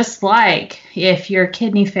 it's just like if your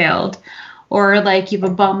kidney failed or like you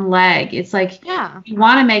have a bum leg. It's like you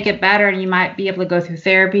want to make it better, and you might be able to go through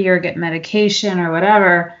therapy or get medication or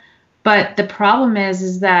whatever. But the problem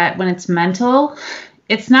is that when it's mental,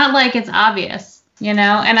 it's not like it's obvious, you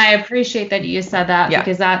know? And I appreciate that you said that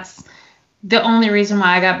because that's the only reason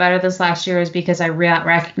why I got better this last year is because I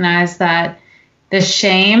recognized that the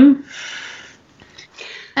shame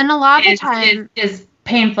And a lot of the time is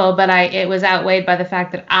painful, but it was outweighed by the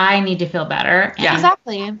fact that I need to feel better. Yeah.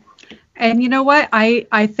 Exactly. And you know what?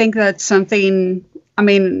 I think that's something, I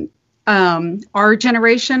mean, our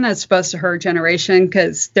generation as opposed to her generation,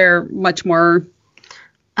 because they're much more,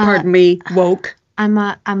 pardon me, woke. I'm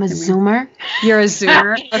a Zoomer. You're a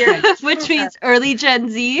Zoomer. Okay. Which means early Gen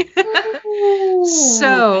Z.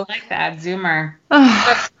 So I like that, Zoomer.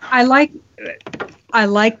 I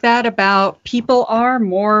like that about people are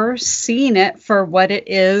more seeing it for what it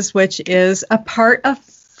is, which is a part of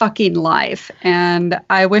fucking life. And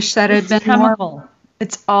I wish that had been more.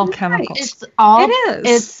 It's all chemicals. It's all. It is.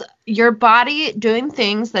 It's your body doing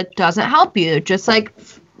things that doesn't help you. Just like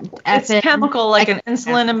It's chemical, like an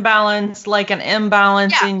insulin imbalance, like an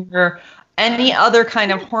imbalance in your any other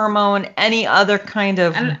kind of hormone, any other kind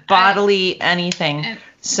of bodily anything.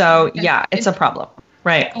 So yeah, it's a problem.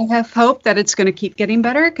 Right. I have hope that it's going to keep getting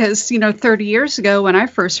better because, 30 years ago when I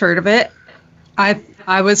first heard of it,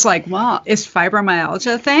 I was like, wow, is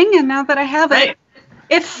fibromyalgia a thing? And now that I have it,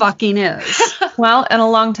 it fucking is. Well, and a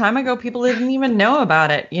long time ago, people didn't even know about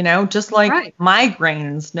it, just like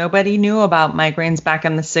migraines. Nobody knew about migraines back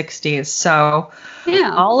in the 60s. So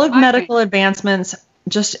all of medical advancements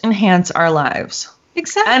just enhance our lives.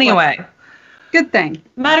 Exactly. Anyway. Good thing.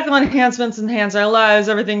 Medical enhancements enhance our lives.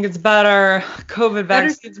 Everything gets better. COVID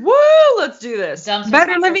vaccines. Woo! Let's do this.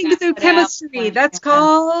 Better living through chemistry. That's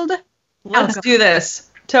called. Let's do this.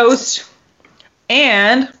 Toast.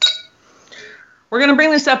 And we're going to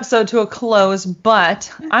bring this episode to a close, but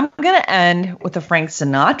I'm going to end with a Frank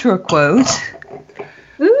Sinatra quote.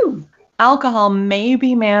 Ooh. Alcohol may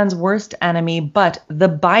be man's worst enemy, but the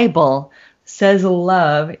Bible says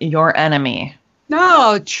love your enemy.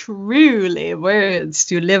 No, truly words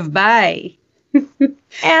to live by.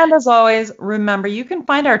 And as always, remember, you can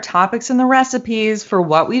find our topics and the recipes for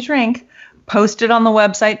what we drink posted on the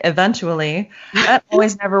website eventually at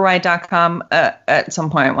alwaysneverright.com at some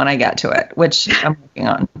point when I get to it, which I'm working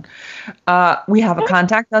on. We have a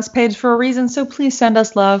contact us page for a reason, so please send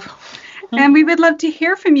us love. And we would love to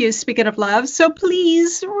hear from you, speaking of love. So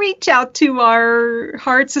please reach out to our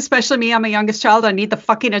hearts, especially me. I'm a youngest child. I need the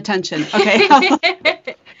fucking attention.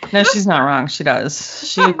 Okay. No, she's not wrong. She does.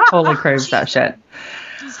 She totally craves that shit.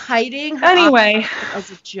 She's hiding her Anyway,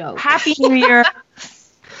 as a joke. Happy New Year.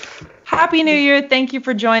 Happy New Year. Thank you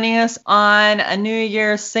for joining us on a New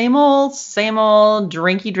Year, same old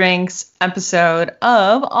drinky drinks episode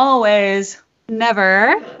of Always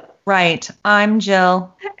Never. Right. I'm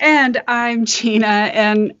Jill. And I'm Gina.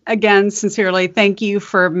 And again, sincerely, thank you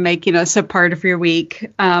for making us a part of your week,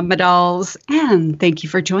 my dolls. And thank you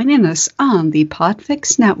for joining us on the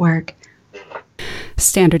Podfix Network.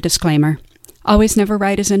 Standard disclaimer. Always Never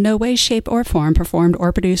Right is in no way, shape, or form performed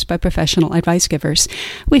or produced by professional advice givers.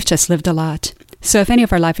 We've just lived a lot. So if any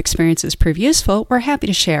of our life experiences prove useful, we're happy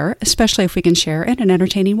to share, especially if we can share in an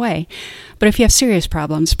entertaining way. But if you have serious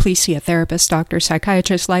problems, please see a therapist, doctor,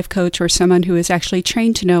 psychiatrist, life coach, or someone who is actually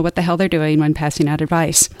trained to know what the hell they're doing when passing out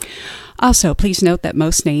advice. Also, please note that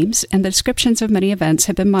most names and the descriptions of many events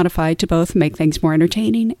have been modified to both make things more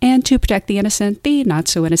entertaining and to protect the innocent, the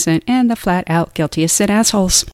not-so-innocent, and the flat-out guilty as sin assholes.